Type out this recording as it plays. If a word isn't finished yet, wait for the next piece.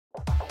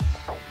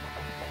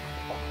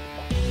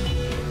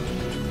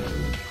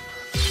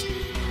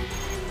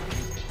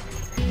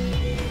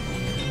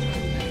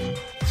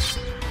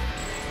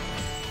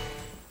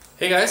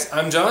Hey guys,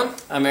 I'm John.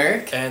 I'm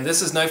Eric. And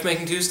this is Knife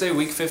Making Tuesday,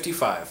 week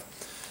 55.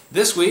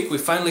 This week we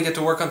finally get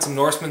to work on some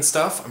Norseman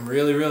stuff. I'm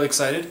really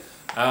excited.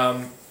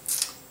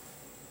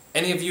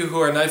 Any of you who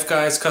are knife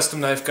guys,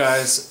 custom knife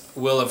guys,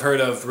 will have heard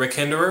of Rick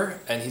Hinderer,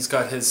 and he's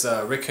got his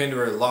Rick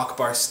Hinderer lock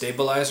bar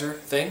stabilizer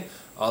thing.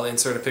 I'll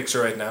insert a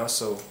picture right now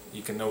so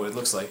you can know what it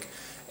looks like.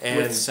 And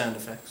with sound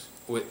effects.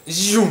 With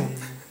zoom.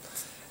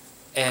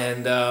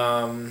 And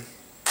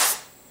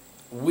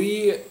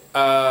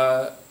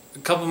a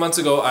couple months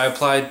ago I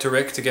applied to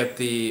Rick to get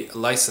the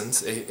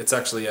license. It's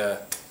actually a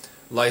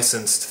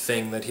licensed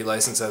thing that he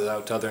licenses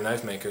out to other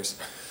knife makers.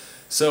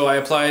 So I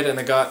applied and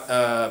I got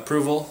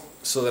approval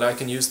so that I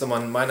can use them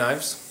on my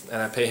knives,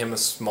 and I pay him a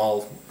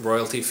small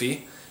royalty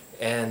fee.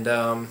 And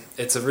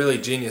it's a really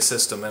genius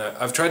system, and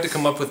I've tried to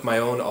come up with my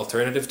own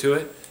alternative to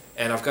it,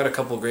 and I've got a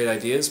couple great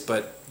ideas,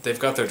 but they've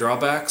got their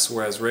drawbacks,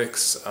 whereas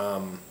Rick's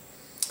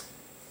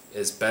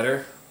is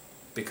better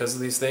because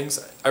of these things.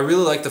 I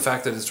really like the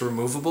fact that it's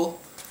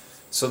removable,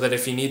 so that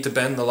if you need to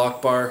bend the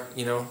lock bar,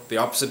 you know, the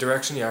opposite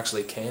direction, you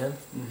actually can.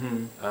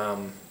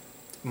 Mm-hmm.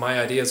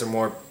 My ideas are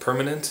more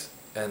permanent,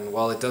 and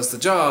while it does the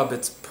job,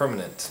 it's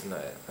permanent, and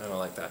I don't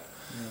like that.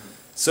 Mm.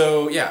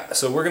 So yeah,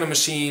 so we're going to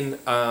machine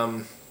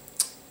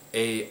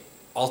a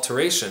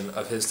alteration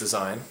of his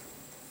design,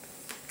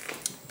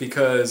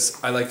 because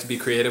I like to be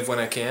creative when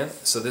I can.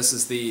 So this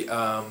is the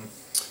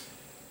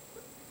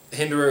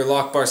Hinderer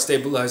lock bar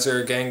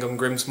stabilizer, Gangnam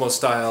Grimsmo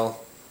style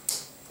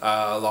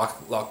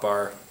lock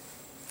bar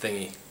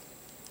thingy.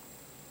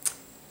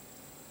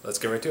 Let's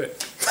get right to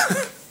it.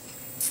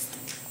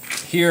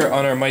 Here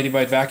on our Mitee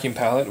Bite vacuum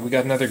pallet, we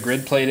got another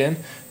grid plate in.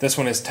 This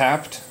one is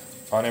tapped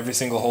on every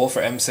single hole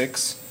for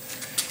M6.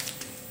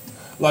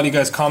 A lot of you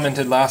guys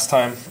commented last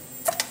time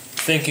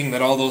thinking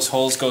that all those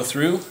holes go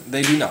through.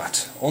 They do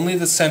not. Only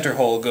the center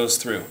hole goes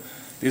through.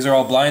 These are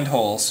all blind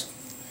holes,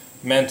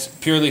 meant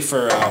purely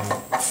for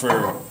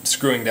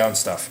screwing down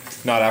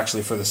stuff, not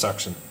actually for the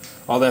suction.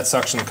 All that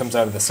suction comes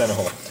out of the center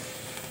hole.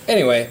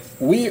 Anyway,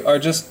 we are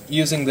just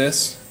using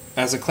this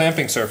as a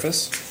clamping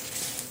surface.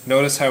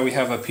 Notice how we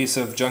have a piece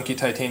of junky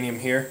titanium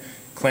here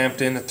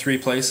clamped in at 3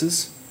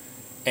 places,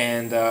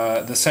 and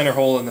the center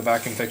hole in the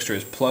vacuum fixture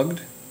is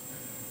plugged,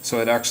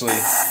 so it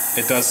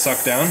does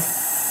suck down.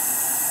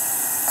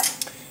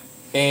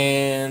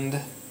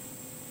 And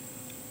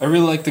I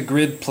really like the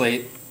grid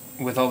plate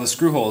with all the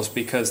screw holes,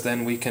 because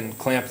then we can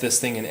clamp this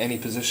thing in any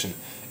position.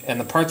 And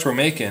the parts we're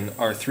making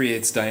are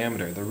 3/8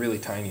 diameter. They're really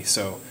tiny,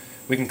 so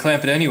we can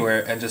clamp it anywhere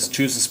and just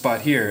choose a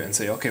spot here and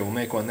say, okay, we'll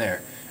make one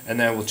there. And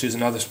then we'll choose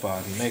another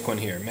spot and make one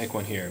here, make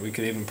one here. We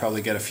could even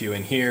probably get a few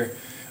in here.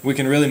 We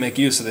can really make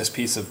use of this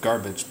piece of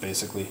garbage,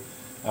 basically.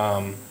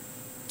 And,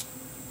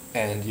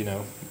 you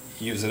know,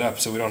 use it up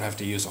so we don't have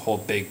to use a whole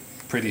big,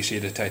 pretty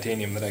sheet of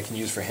titanium that I can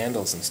use for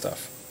handles and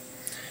stuff.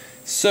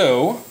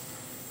 So,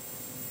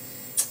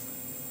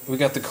 we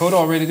got the coat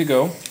all ready to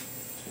go.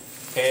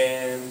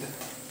 And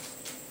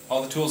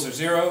all the tools are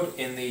zeroed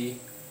in the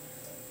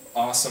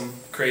awesome,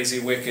 crazy,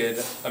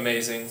 wicked,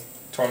 amazing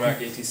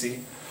Tormach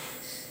ATC.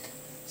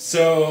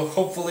 So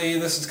hopefully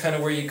this is kind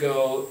of where you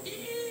go,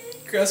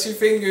 cross your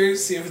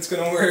fingers, see if it's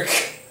going to work.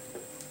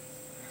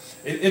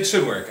 It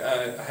should work.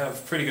 I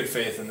have pretty good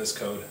faith in this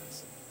code.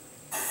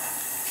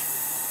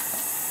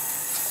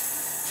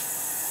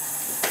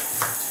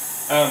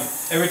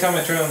 Every time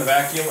I turn on the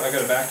vacuum, I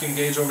got a vacuum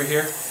gauge over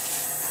here.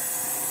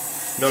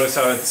 Notice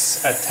how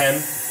it's at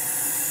 10.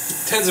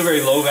 10's a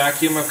very low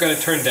vacuum. I've got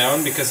it turned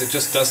down because it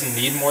just doesn't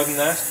need more than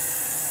that.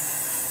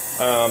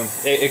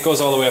 It goes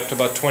all the way up to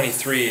about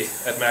 23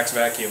 at max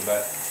vacuum,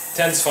 but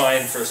 10's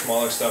fine for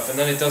smaller stuff, and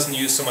then it doesn't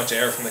use so much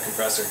air from the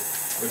compressor,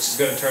 which is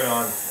going to turn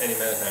on any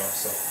minute now.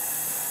 So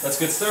let's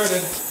get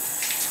started.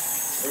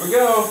 Here we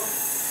go.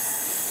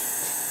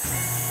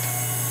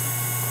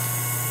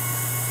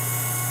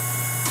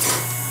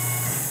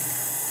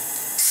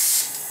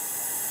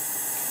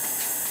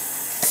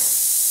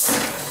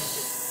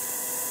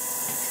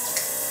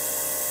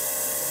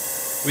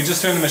 We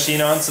just turned the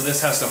machine on, so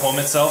this has to home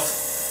itself.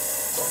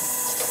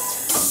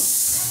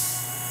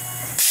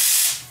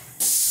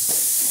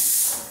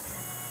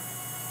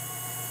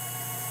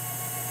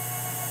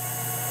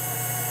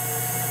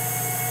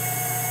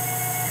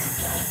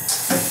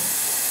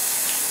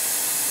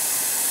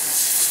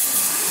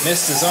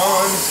 Mist is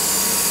on.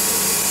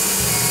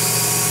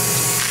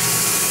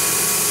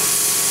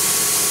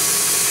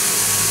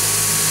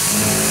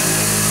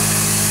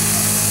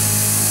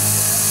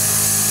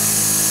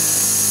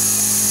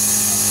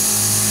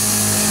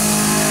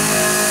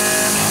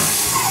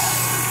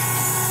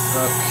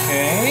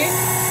 Okay.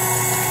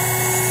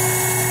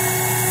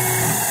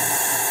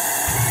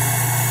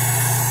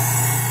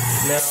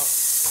 Now,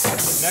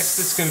 next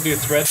it's going to do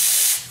thread.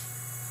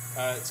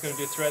 It's going to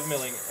do thread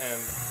milling,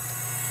 and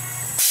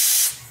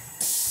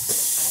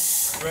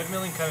thread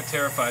milling kind of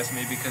terrifies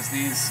me because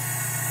these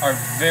are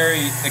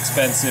very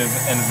expensive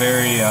and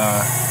very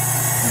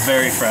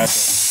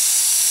fragile.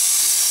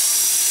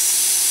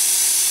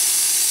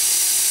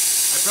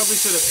 I probably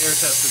should have air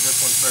tested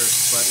this one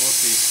first, but we'll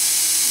see.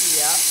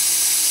 Yeah.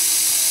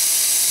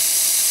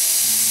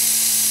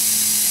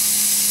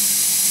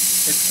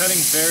 It's cutting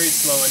very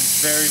slow and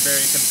very,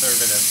 very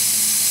conservative.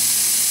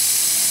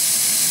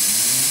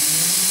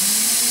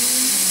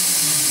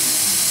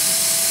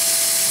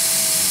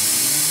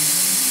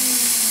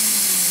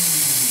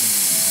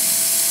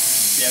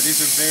 Yeah,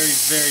 these are very,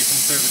 very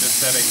conservative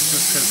settings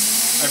just because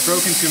I've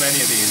broken too many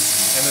of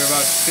these, and they're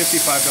about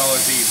 $55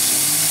 each.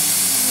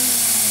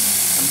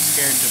 I'm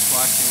scared just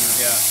watching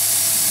them. Yeah.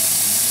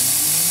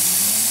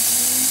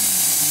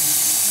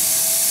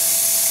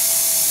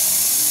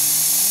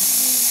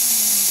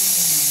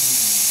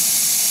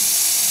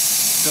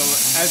 So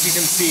as you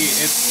can see,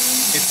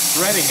 it's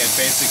threading it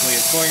basically.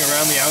 It's going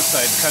around the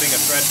outside, cutting a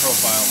thread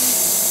profile.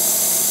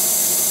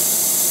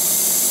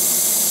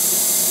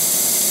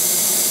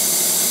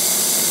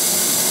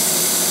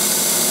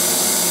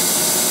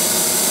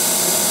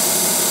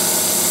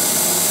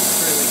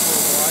 Really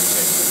cool to watch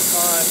it.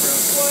 Oh, I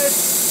broke. What?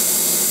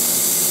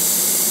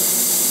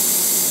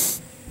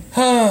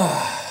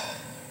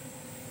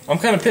 I'm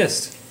kind of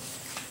pissed.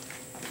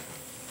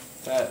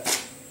 That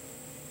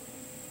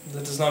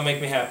does not make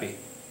me happy.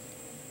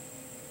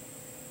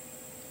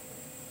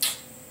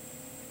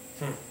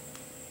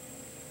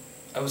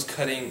 I was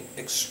cutting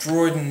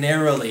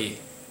extraordinarily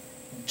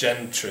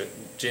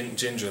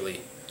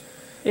gingerly.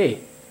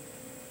 Hey.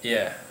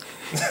 Yeah.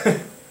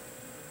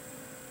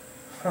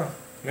 Huh.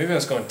 Maybe I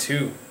was going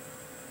too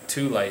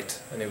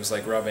light, and it was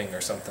like rubbing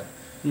or something.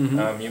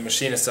 Mm-hmm. You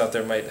machinists out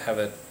there might have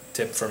a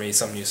tip for me,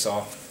 something you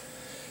saw.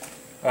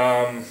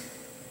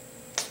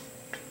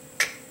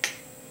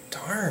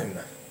 Darn.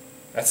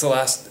 That's the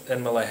last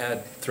endmill I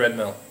had,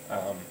 Threadmill.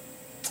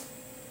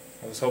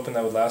 I was hoping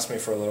that would last me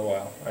for a little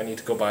while. I need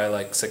to go buy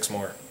like 6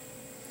 more.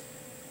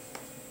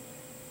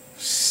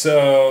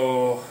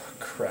 So,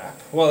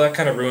 crap. Well, that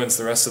kind of ruins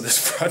the rest of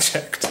this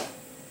project.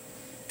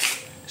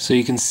 So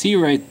you can see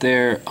right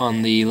there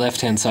on the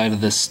left-hand side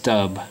of this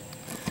stub,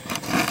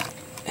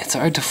 it's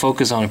hard to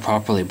focus on it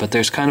properly, but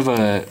there's kind of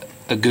a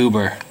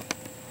goober.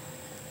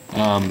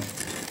 A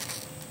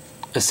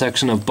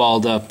section of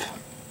balled up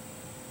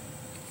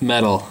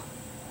metal,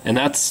 and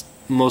that's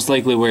most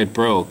likely where it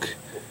broke.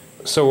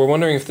 So we're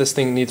wondering if this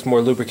thing needs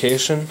more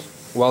lubrication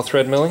while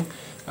thread milling.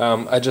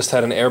 I just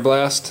had an air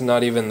blast,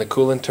 not even the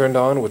coolant turned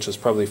on, which is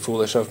probably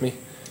foolish of me.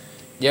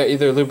 Yeah,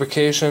 either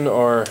lubrication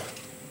or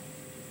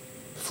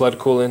flood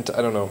coolant,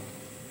 I don't know.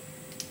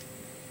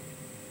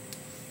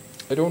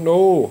 I don't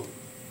know.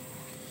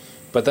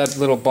 But that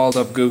little balled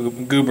up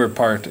goober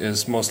part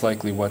is most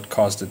likely what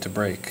caused it to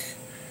break.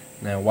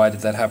 Now, why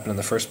did that happen in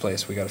the first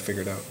place? We got to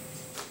figure it out.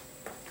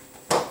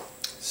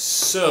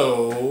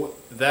 So,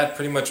 that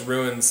pretty much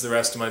ruins the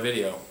rest of my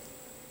video.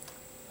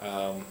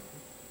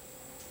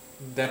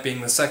 That being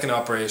the second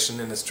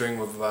operation in a string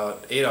of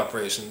about 8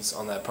 operations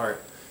on that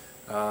part.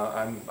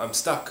 I'm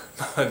stuck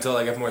until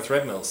I get more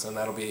thread mills, and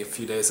that'll be a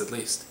few days at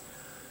least.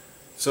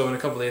 So in a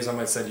couple days I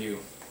might send you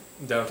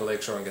down to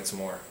Lakeshore and get some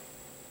more.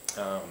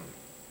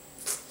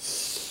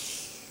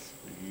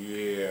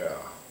 Yeah.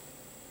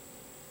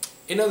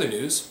 In other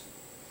news,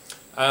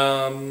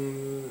 a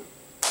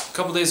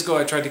couple days ago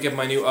I tried to get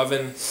my new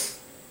oven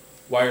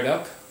wired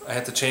up. I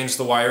had to change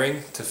the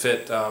wiring to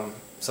fit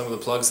some of the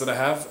plugs that I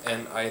have,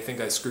 and I think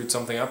I screwed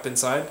something up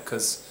inside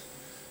because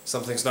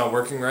something's not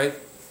working right.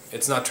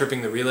 It's not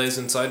tripping the relays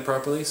inside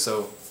properly,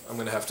 so I'm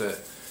going to have to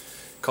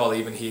call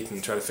Even Heat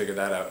and try to figure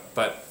that out.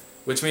 But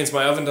which means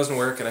my oven doesn't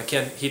work and I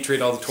can't heat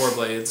treat all the Tor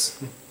blades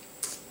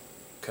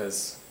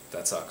because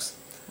that sucks.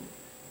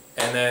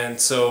 And then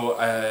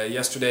so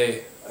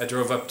yesterday I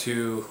drove up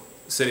to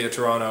the city of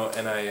Toronto,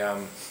 and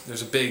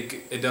there's a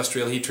big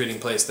industrial heat treating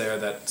place there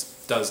that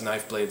does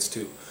knife blades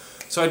too.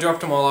 So I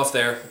dropped them all off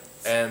there,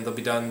 and they'll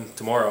be done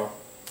tomorrow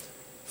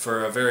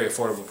for a very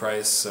affordable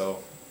price.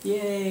 So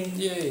yay!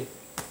 Yay!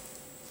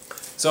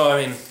 So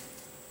I mean,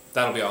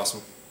 that'll be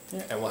awesome.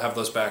 Yeah. And we'll have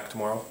those back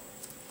tomorrow,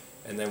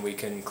 and then we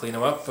can clean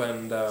them up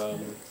and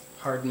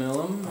hard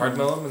mill them. Hard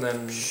mill them, and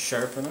then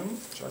sharpen them.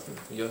 Sharpen.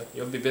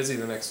 You'll be busy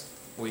the next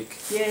week.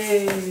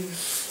 Yay!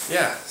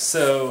 Yeah.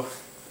 So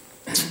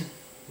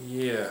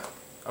yeah,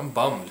 I'm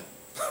bummed.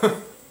 I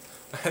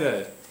had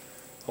a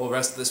whole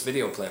rest of this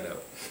video planned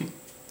out.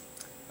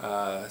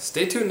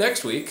 Stay tuned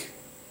next week.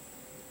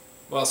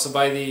 Well, so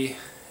by the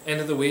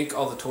end of the week,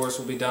 all the tours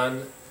will be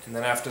done, and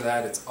then after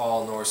that, it's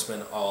all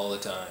Norseman all the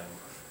time,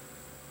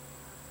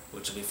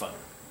 which will be fun.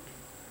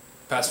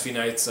 Past few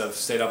nights, I've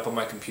stayed up on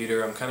my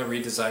computer. I'm kind of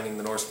redesigning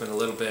the Norseman a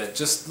little bit,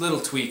 just little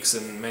tweaks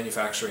and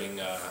manufacturing,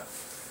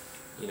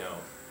 you know,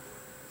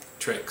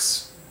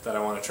 tricks that I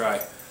want to try.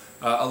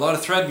 A lot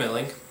of thread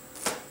milling,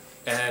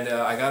 and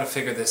I got to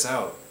figure this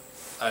out.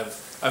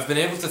 I've been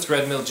able to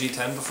thread mill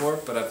G10 before,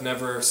 but I've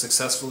never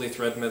successfully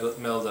thread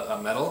milled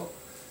a metal.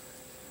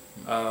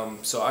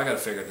 So I got to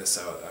figure this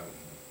out.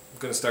 I'm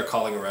going to start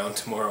calling around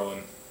tomorrow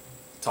and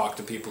talk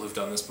to people who've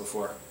done this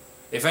before.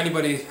 If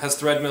anybody has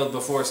thread milled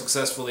before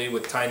successfully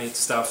with tiny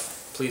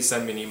stuff, please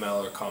send me an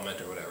email or a comment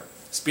or whatever.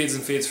 Speeds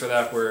and feeds for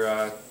that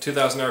were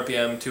 2,000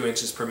 RPM, 2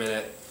 inches per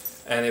minute,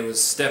 and it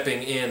was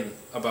stepping in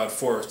about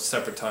 4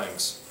 separate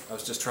times. I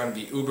was just trying to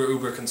be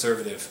uber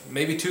conservative,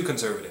 maybe too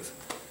conservative.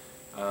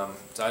 So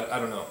I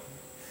don't know.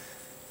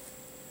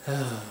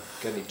 Got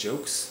any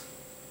jokes?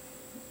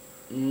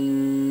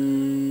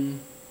 No.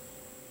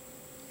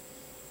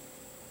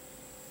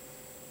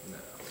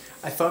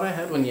 I thought I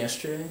had one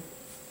yesterday,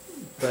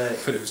 but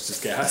But it was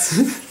just gas.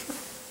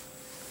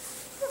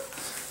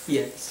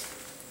 yes.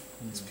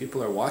 These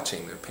people are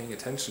watching. They're paying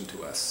attention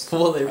to us.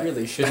 Well, they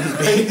really shouldn't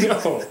be. I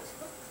know.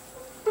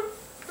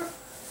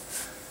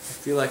 I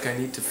feel like I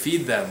need to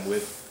feed them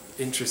with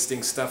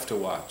interesting stuff to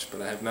watch,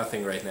 but I have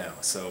nothing right now,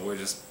 so we're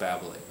just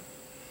babbling.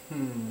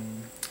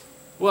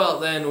 Well,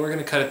 then we're going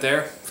to cut it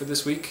there for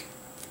this week,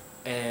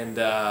 and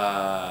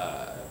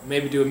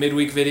maybe do a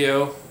midweek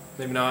video,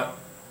 maybe not,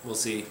 we'll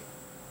see.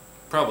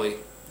 Probably,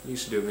 you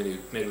should do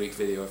a midweek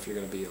video if you're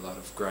going to be a lot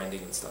of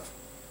grinding and stuff.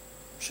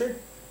 Sure.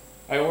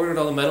 I ordered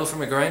all the metal for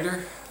my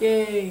grinder,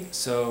 Yay.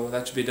 so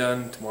that should be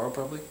done tomorrow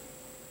probably,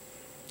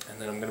 and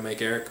then I'm going to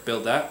make Eric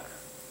build that.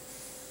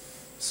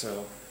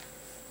 So,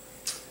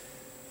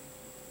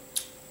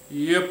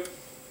 yep,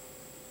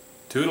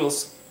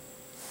 toodles.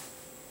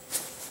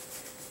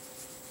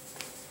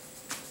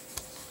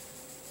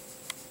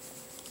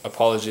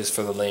 Apologies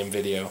for the lame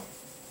video.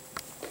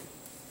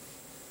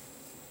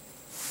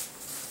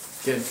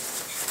 Good.